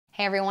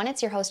Hey everyone,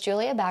 it's your host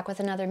Julia back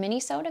with another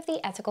mini-sode of the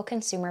Ethical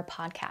Consumer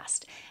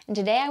Podcast. And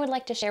today I would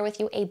like to share with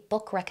you a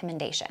book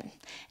recommendation.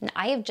 And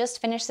I have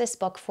just finished this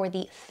book for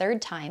the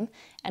third time,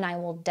 and I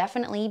will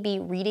definitely be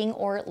reading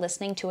or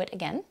listening to it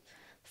again.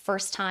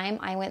 First time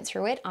I went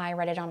through it, I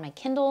read it on my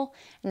Kindle,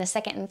 and the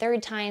second and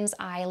third times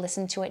I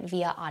listened to it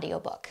via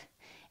audiobook.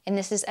 And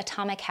this is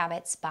Atomic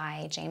Habits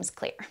by James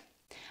Clear.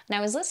 And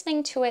I was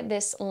listening to it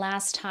this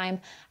last time.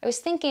 I was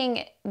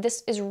thinking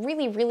this is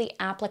really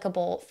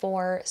applicable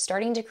for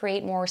starting to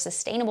create more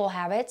sustainable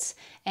habits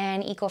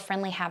and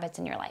eco-friendly habits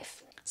in your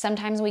life.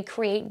 Sometimes we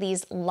create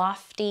these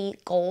lofty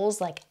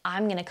goals like,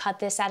 I'm gonna cut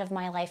this out of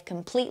my life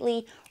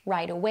completely,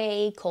 right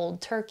away,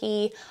 cold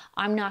turkey.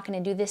 I'm not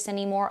gonna do this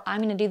anymore.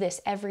 I'm gonna do this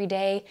every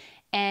day.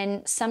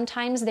 And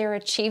sometimes they're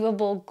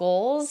achievable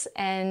goals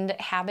and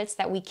habits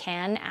that we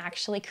can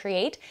actually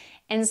create.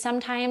 And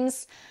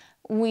sometimes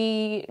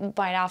we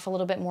bite off a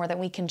little bit more than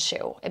we can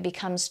chew. It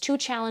becomes too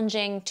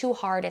challenging, too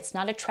hard, it's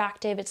not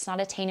attractive, it's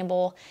not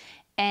attainable,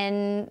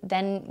 and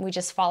then we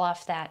just fall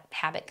off that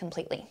habit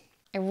completely.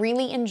 I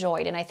really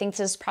enjoyed, and I think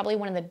this is probably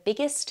one of the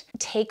biggest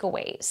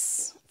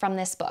takeaways from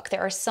this book.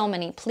 There are so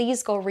many.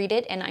 Please go read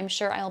it, and I'm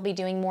sure I'll be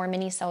doing more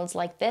mini-sodes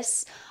like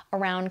this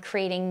around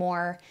creating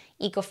more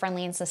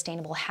eco-friendly and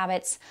sustainable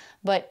habits.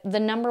 But the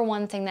number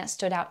one thing that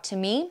stood out to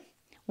me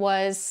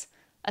was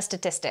a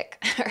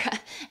statistic,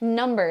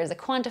 numbers, a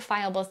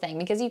quantifiable thing,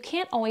 because you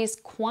can't always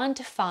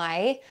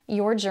quantify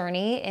your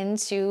journey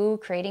into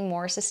creating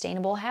more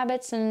sustainable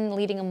habits and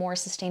leading a more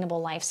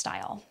sustainable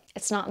lifestyle.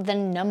 It's not the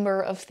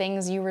number of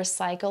things you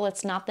recycle.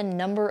 It's not the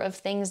number of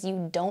things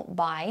you don't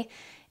buy.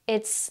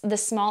 It's the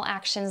small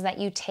actions that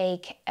you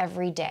take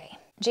every day.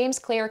 James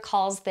Clear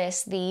calls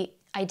this the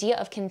idea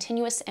of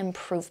continuous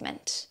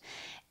improvement,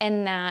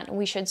 and that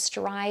we should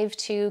strive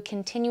to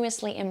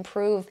continuously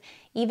improve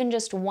even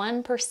just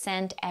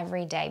 1%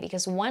 every day,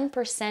 because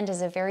 1%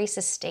 is a very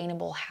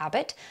sustainable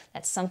habit.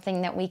 That's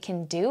something that we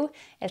can do.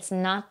 It's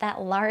not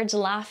that large,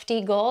 lofty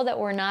goal that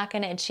we're not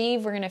gonna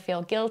achieve, we're gonna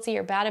feel guilty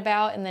or bad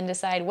about, and then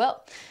decide,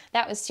 well,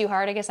 that was too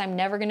hard, I guess I'm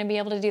never gonna be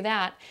able to do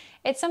that.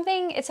 It's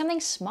something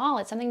small,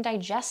 it's something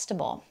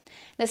digestible.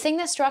 The thing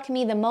that struck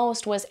me the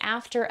most was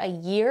after a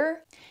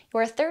year,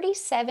 you're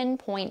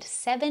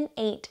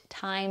 37.78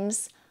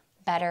 times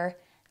better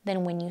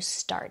than when you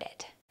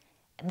started.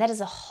 And that is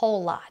a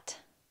whole lot.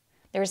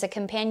 There's a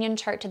companion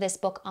chart to this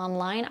book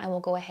online. I will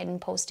go ahead and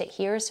post it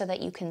here so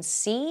that you can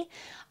see.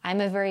 I'm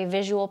a very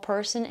visual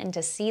person, and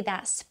to see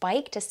that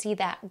spike, to see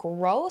that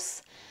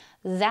growth,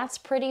 that's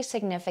pretty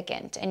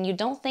significant. And you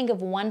don't think of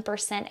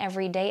 1%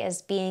 every day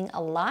as being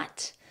a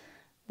lot.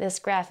 This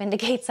graph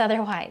indicates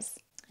otherwise.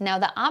 Now,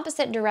 the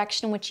opposite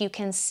direction, which you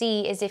can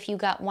see, is if you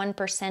got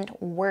 1%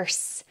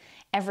 worse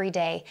every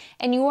day.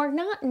 And you are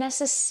not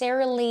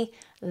necessarily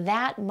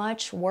that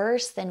much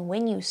worse than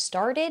when you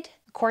started.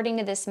 According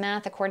to this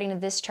math, according to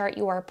this chart,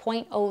 you are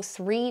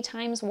 0.03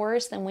 times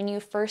worse than when you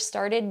first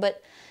started.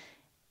 But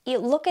you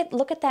look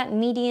at that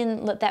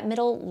median, that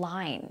middle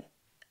line.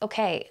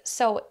 Okay,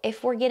 so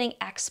if we're getting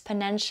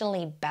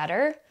exponentially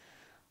better,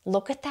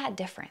 look at that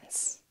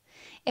difference.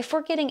 If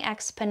we're getting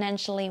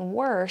exponentially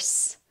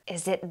worse,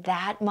 is it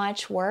that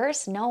much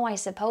worse? No, I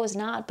suppose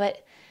not,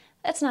 but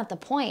that's not the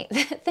point.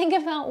 Think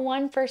about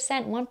 1%.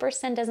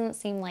 1% doesn't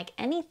seem like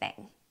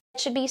anything. It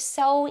should be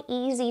so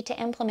easy to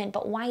implement,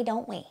 but why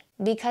don't we?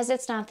 Because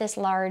it's not this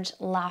large,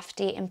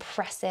 lofty,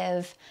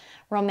 impressive,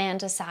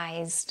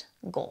 romanticized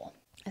goal.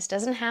 This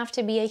doesn't have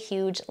to be a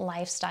huge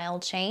lifestyle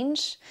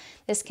change.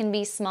 This can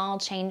be small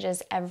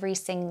changes every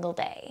single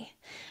day.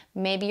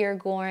 Maybe you're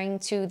going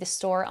to the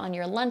store on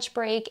your lunch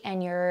break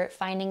and you're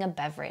finding a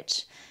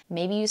beverage.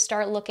 Maybe you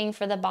start looking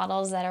for the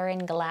bottles that are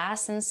in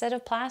glass instead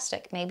of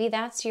plastic. Maybe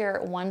that's your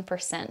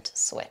 1%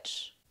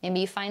 switch.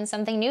 Maybe you find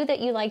something new that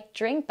you like to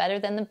drink better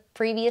than the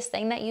previous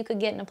thing that you could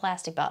get in a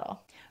plastic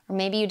bottle. Or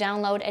maybe you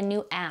download a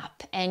new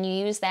app and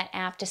you use that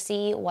app to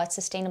see what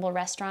sustainable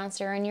restaurants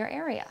are in your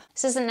area.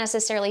 This isn't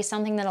necessarily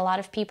something that a lot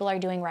of people are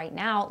doing right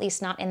now, at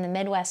least not in the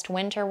Midwest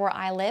winter where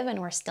I live and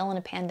we're still in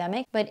a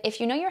pandemic. But if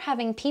you know you're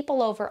having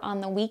people over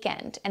on the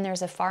weekend and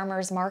there's a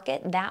farmer's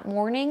market that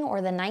morning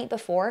or the night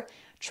before,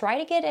 try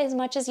to get as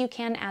much as you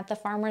can at the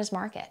farmer's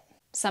market.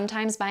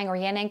 Sometimes buying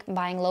organic,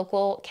 buying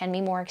local can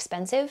be more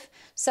expensive,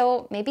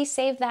 so maybe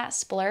save that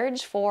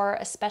splurge for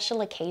a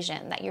special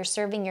occasion that you're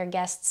serving your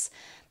guests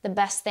the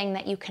best thing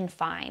that you can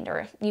find,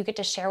 or you get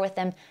to share with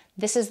them,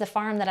 this is the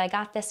farm that I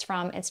got this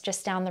from, it's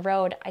just down the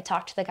road, I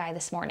talked to the guy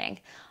this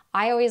morning.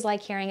 I always like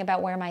hearing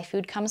about where my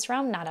food comes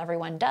from. Not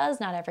everyone does,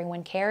 not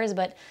everyone cares,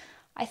 but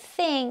I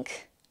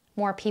think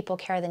more people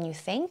care than you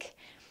think.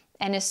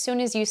 And as soon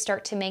as you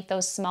start to make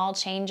those small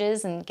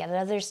changes and get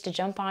others to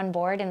jump on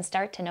board and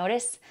start to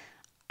notice,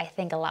 I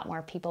think a lot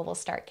more people will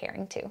start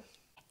caring too.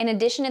 In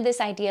addition to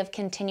this idea of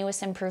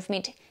continuous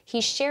improvement,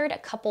 he shared a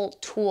couple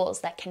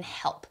tools that can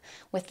help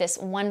with this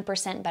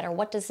 1% better.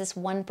 What does this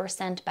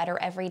 1% better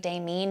every day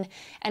mean?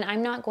 And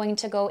I'm not going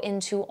to go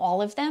into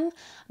all of them,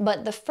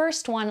 but the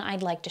first one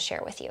I'd like to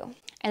share with you,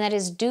 and that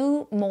is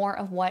do more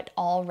of what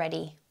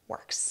already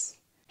works.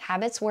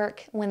 Habits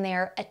work when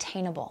they're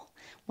attainable,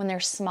 when they're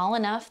small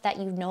enough that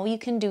you know you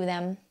can do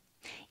them,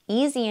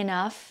 easy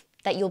enough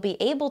that you'll be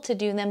able to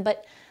do them,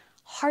 but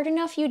hard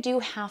enough you do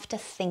have to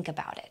think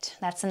about it.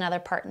 That's another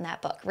part in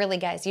that book. Really,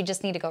 guys, you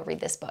just need to go read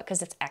this book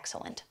because it's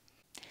excellent.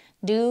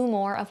 Do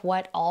more of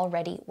what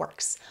already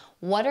works.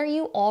 What are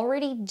you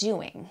already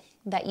doing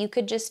that you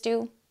could just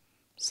do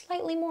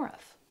slightly more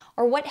of?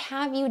 Or what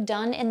have you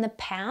done in the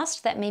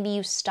past that maybe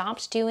you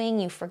stopped doing,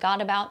 you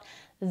forgot about,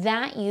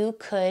 that you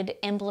could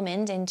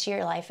implement into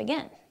your life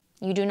again?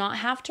 You do not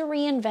have to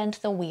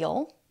reinvent the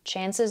wheel.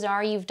 Chances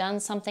are you've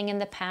done something in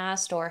the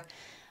past or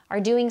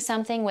are doing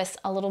something with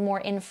a little more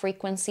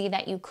infrequency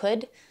that you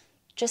could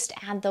just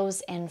add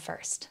those in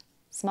first.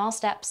 Small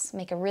steps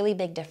make a really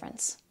big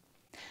difference.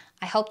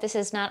 I hope this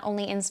has not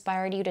only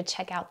inspired you to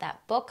check out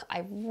that book,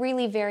 I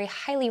really very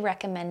highly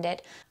recommend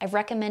it. I've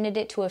recommended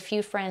it to a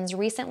few friends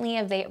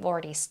recently. They've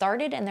already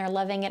started and they're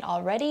loving it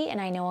already,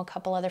 and I know a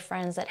couple other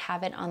friends that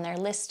have it on their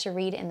list to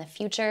read in the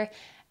future,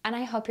 and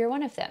I hope you're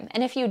one of them.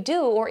 And if you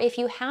do, or if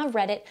you have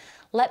read it,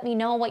 let me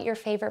know what your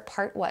favorite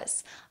part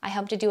was. I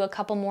hope to do a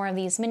couple more of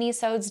these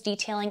mini-sodes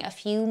detailing a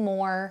few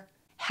more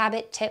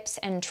habit tips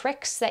and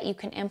tricks that you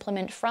can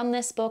implement from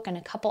this book and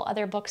a couple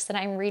other books that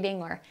I'm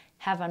reading or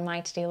have on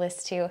my to-do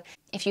list too.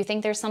 If you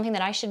think there's something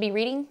that I should be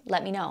reading,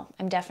 let me know.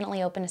 I'm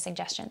definitely open to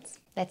suggestions.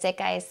 That's it,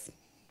 guys.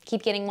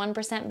 Keep getting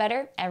 1%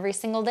 better every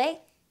single day,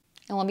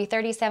 and we'll be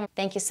 37.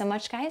 Thank you so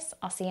much, guys.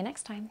 I'll see you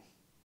next time.